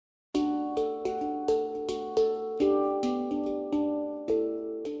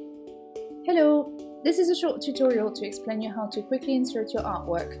This is a short tutorial to explain you how to quickly insert your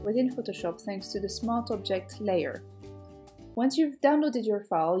artwork within Photoshop thanks to the Smart Object layer. Once you've downloaded your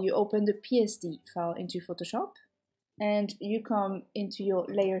file, you open the PSD file into Photoshop and you come into your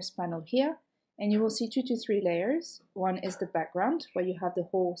layers panel here and you will see 2 to 3 layers. One is the background where you have the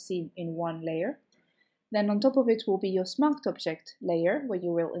whole scene in one layer. Then on top of it will be your Smart Object layer where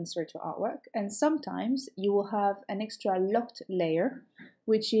you will insert your artwork, and sometimes you will have an extra locked layer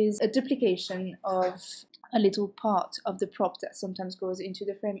which is a duplication of a little part of the prop that sometimes goes into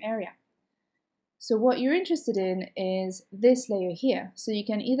the frame area. So what you're interested in is this layer here. So you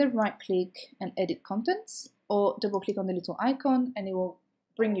can either right click and edit contents or double click on the little icon and it will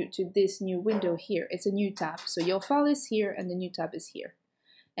bring you to this new window here. It's a new tab. So your file is here and the new tab is here.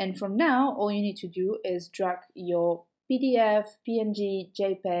 And from now, all you need to do is drag your PDF, PNG,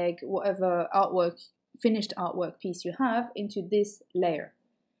 JPEG, whatever artwork, finished artwork piece you have into this layer.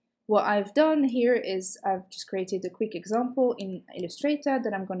 What I've done here is I've just created a quick example in Illustrator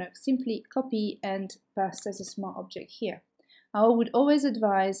that I'm going to simply copy and paste as a smart object here. I would always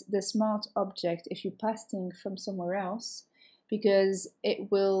advise the smart object if you're pasting from somewhere else, because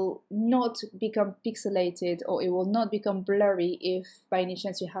it will not become pixelated or it will not become blurry if by any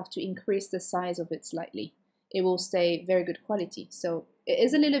chance you have to increase the size of it slightly. It will stay very good quality. So it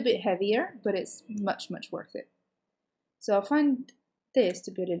is a little bit heavier, but it's much worth it. So I find this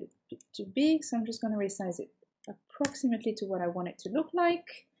to be a little bit too big, so I'm just going to resize it approximately to what I want it to look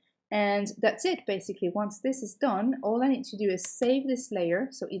like. And that's it basically. Once this is done, all I need to do is save this layer.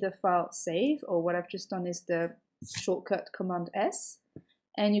 So either file save, or what I've just done is the shortcut Command S,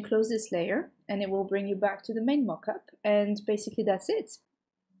 and you close this layer and it will bring you back to the main mockup, and basically that's it.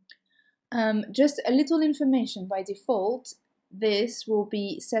 Just a little information: by default this will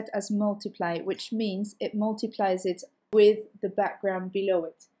be set as multiply, which means it multiplies it with the background below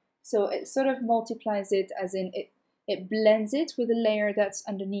it. So it sort of multiplies it as in it blends it with the layer that's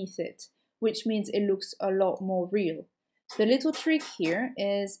underneath it, which means it looks a lot more real. The little trick here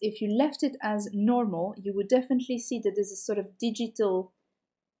is if you left it as normal, you would definitely see that there's a sort of digital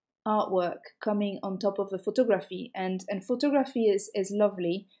artwork coming on top of a photography, and photography is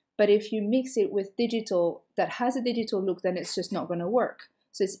lovely, but if you mix it with digital that has a digital look, then it's just not going to work.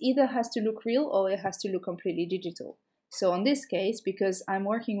 So it either has to look real or it has to look completely digital. So in this case, because I'm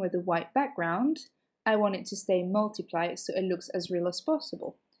working with a white background, I want it to stay multiplied so it looks as real as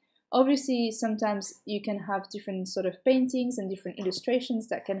possible. Obviously, sometimes you can have different sort of paintings and different illustrations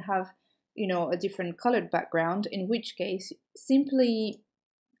that can have, you know, a different colored background, in which case simply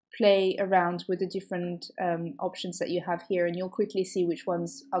play around with the different options that you have here and you'll quickly see which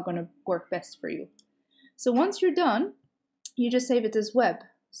ones are going to work best for you. So once you're done, you just save it as web.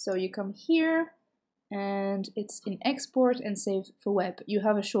 So you come here and it's in export and save for web. You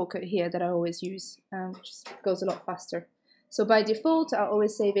have a shortcut here that I always use, which goes a lot faster. So by default, I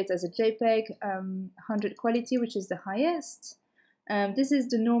always save it as a JPEG 100 quality, which is the highest. This is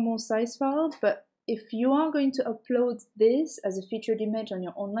the normal size file, but if you are going to upload this as a featured image on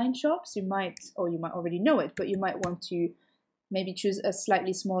your online shops, you might, or you might already know it, but you might want to maybe choose a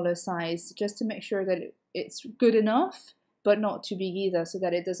slightly smaller size just to make sure that it's good enough, but not too big either, so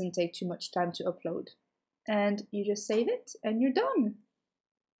that it doesn't take too much time to upload. And you just save it and you're done.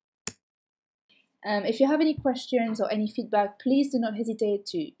 If you have any questions or any feedback, please do not hesitate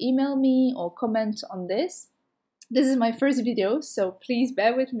to email me or comment on this. This is my first video, so please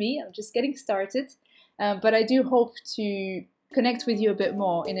bear with me. I'm just getting started, but I do hope to connect with you a bit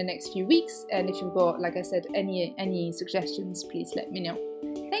more in the next few weeks. And if you've got, like I said, any suggestions, please let me know.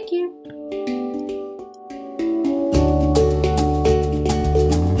 Thank you.